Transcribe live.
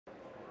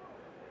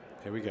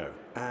Here we go,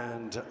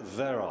 and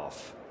they're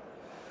off.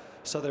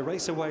 So they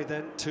race away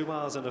then, 2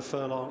 miles and a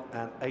furlong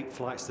and 8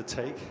 flights to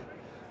take.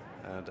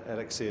 And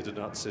Elixir de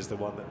Nuts is the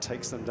one that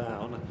takes them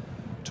down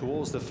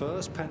towards the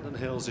first. Penton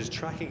Hills is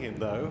tracking him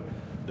though.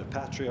 The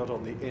Patriot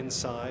on the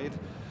inside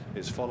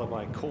is followed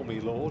by Call Me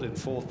Lord in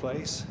 4th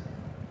place.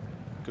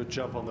 Good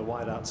jump on the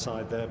wide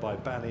outside there by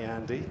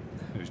Ballyandy,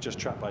 who's just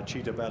trapped by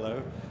Cheetah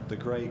Bello, the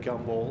grey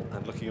Gumball,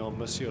 and looking on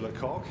Monsieur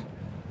Lecoq.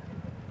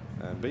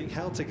 And being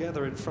held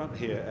together in front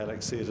here,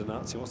 Elixir de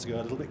Nuts. He wants to go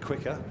a little bit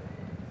quicker.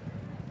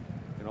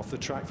 Been off the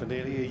track for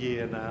nearly a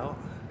year now.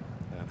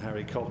 And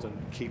Harry Cobden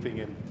keeping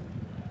him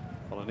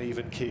on an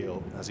even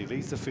keel as he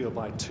leads the field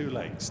by 2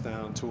 lengths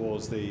down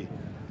towards the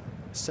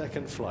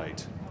 2nd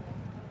flight.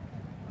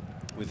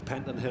 With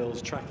Penton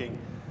Hills tracking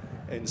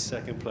in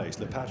 2nd place.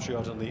 Le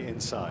Patriot on the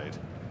inside.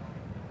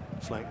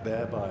 Flanked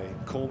there by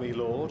Call Me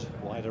Lord.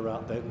 Wider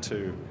out then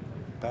to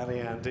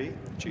Ballyandy.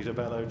 Cheetah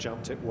Bello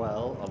jumped it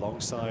well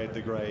alongside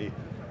the grey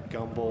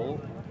Gumball.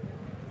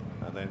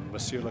 And then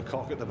Monsieur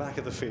Lecoq at the back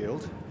of the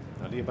field.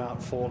 Only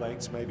about 4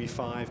 lengths, maybe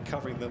 5,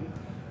 covering them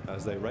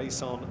as they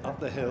race on up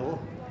the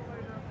hill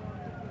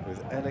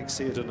with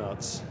Elixir de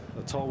Nuts,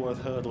 the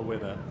Tolworth hurdle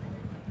winner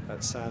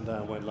at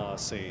Sandown when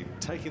last seen,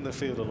 taking the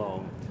field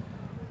along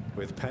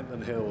with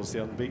Penton Hills,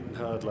 the unbeaten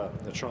hurdler,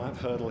 the Triumph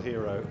hurdle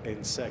hero, in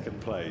 2nd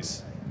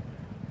place.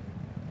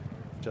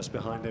 Just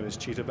behind him is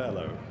Cheetah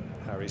Bello,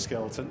 Harry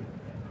Skelton,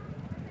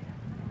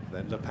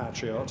 then Le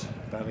Patriot,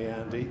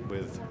 Ballyandy,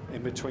 with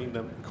in between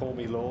them Call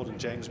Me Lord and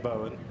James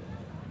Bowen.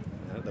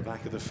 And at the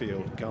back of the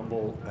field,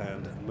 Gumball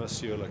and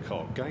Monsieur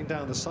Lecoq. Going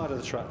down the side of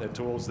the track then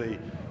towards the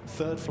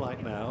 3rd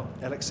flight now,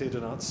 Elixir de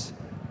Nuts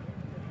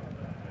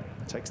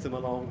takes them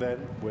along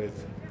then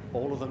with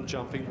all of them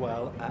jumping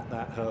well at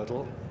that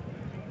hurdle.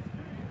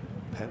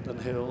 Penton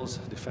Hills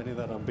defending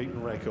that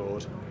unbeaten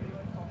record.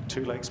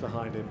 2 lengths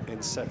behind him in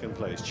 2nd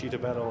place. Cheetah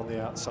Bello on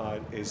the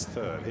outside is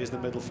 3rd. Here's the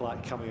middle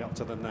flight coming up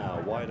to them now.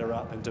 Wider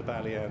up into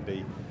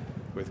Ballyandy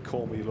with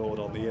Call Me Lord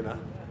on the inner.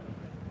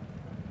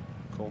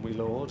 Call Me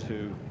Lord,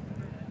 who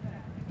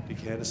Dick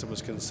Henderson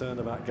was concerned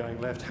about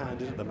going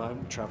left-handed at the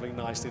moment, travelling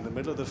nicely in the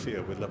middle of the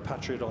field with Le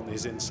Patriot on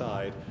his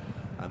inside.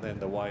 And then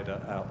the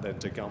wider out then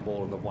to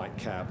Gumball in the white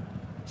cap,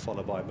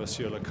 followed by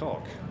Monsieur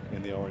Lecoq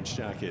in the orange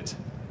jacket.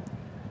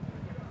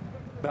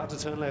 About to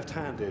turn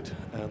left-handed,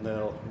 and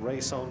they'll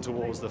race on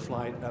towards the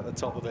flight at the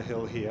top of the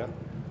hill here,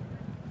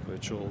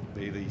 which will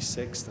be the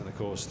 6th, and of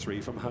course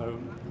 3 from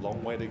home.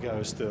 Long way to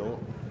go still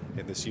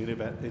in this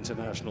Unibet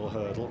International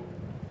hurdle.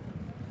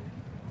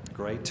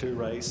 Grade 2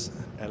 race.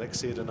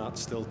 Elixir de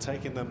Nuts still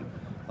taking them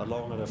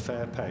along at a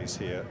fair pace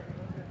here.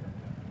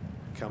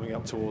 Coming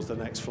up towards the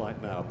next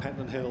flight now.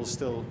 Penton Hills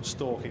still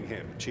stalking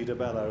him. Cheetah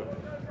Bello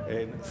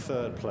in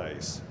 3rd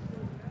place.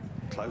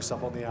 Close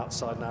up on the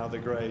outside now, the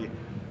grey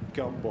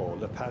Gumball,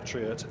 Le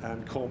Patriot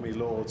and Call Me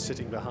Lord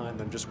sitting behind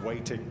them, just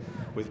waiting,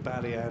 with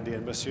Ballyandy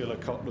and Monsieur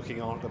Lecoq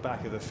looking on at the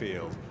back of the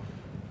field.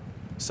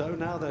 So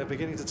now they're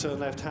beginning to turn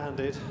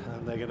left-handed,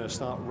 and they're going to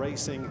start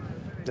racing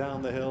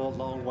down the hill a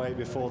long way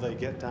before they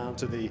get down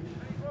to the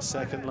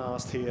 2nd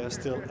last here.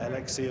 Still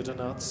Elixir de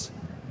Nuts.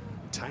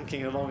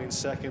 Tanking along in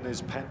 2nd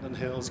is Penton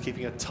Hills,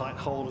 keeping a tight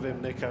hold of him,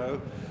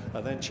 Nico.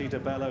 And then Cheetah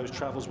Bello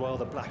travels well,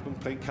 the black and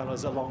pink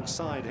colours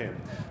alongside him.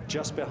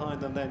 Just behind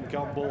them then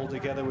Gumball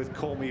together with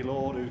Call Me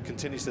Lord, who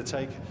continues to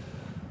take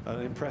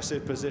an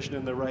impressive position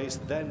in the race.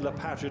 Then Le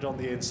Patriot on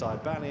the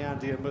inside,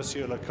 Ballyandy and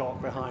Monsieur Lecoq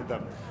behind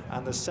them.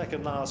 And the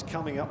 2nd last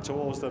coming up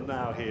towards them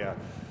now here.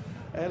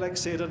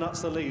 Elixir de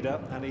Nuts the leader,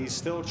 and he's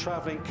still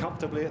travelling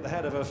comfortably at the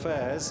head of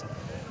affairs.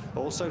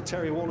 Also,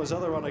 Terry Warner's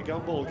other runner,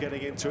 Gumball,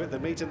 getting into it. The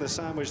meat in the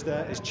sandwich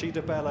there is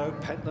Cheetah Bello.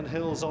 Penton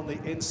Hills on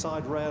the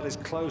inside rail is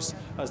close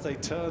as they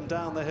turn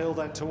down the hill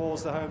then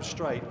towards the home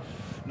straight.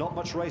 Not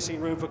much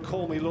racing room for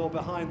Call Me Lord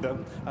behind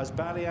them as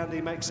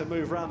Ballyandy makes a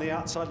move round the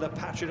outside. Le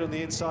Patriot on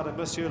the inside, and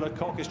Monsieur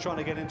Lecoq is trying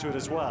to get into it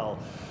as well.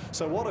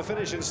 So what a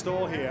finish in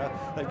store here.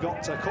 They've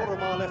got a quarter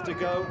mile left to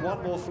go,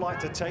 1 more flight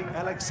to take.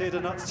 Elixir de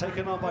Nuts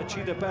taken on by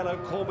Cheetah Bello,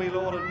 Call Me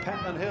Lord and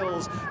Penton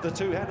Hills. The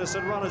 2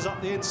 Henderson runners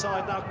up the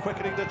inside now,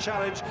 quickening the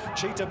challenge.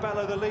 Cheetah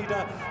Bello the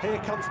leader. Here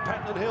comes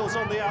Penton Hills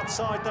on the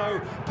outside though.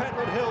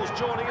 Penton Hills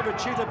joining in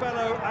with Cheetah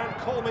Bello and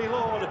Call Me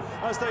Lord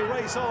as they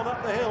race on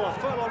up the hill. A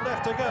furlong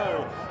left to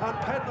go. And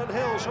Penton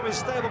Hills from his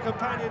stable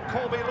companion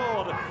Call Me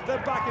Lord.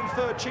 Then back in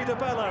 3rd, Cheetah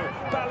Bello.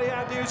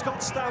 Ballyandy, who's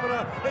got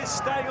stamina, is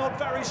staying on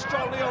very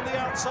strongly on the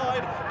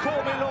outside.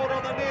 Call Me Lord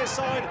on the near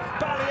side.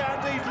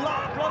 Ballyandy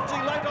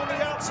lunging late on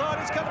the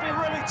outside. It's going to be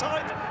really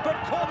tight, but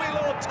Call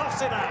Me Lord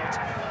toughs it out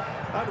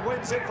and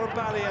wins it from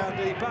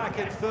Ballyandy. Back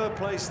in 3rd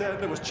place then,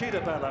 there was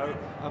Cheetah Bello,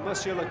 and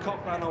Monsieur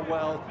Lecoq ran on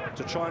well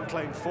to try and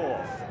claim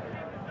 4th.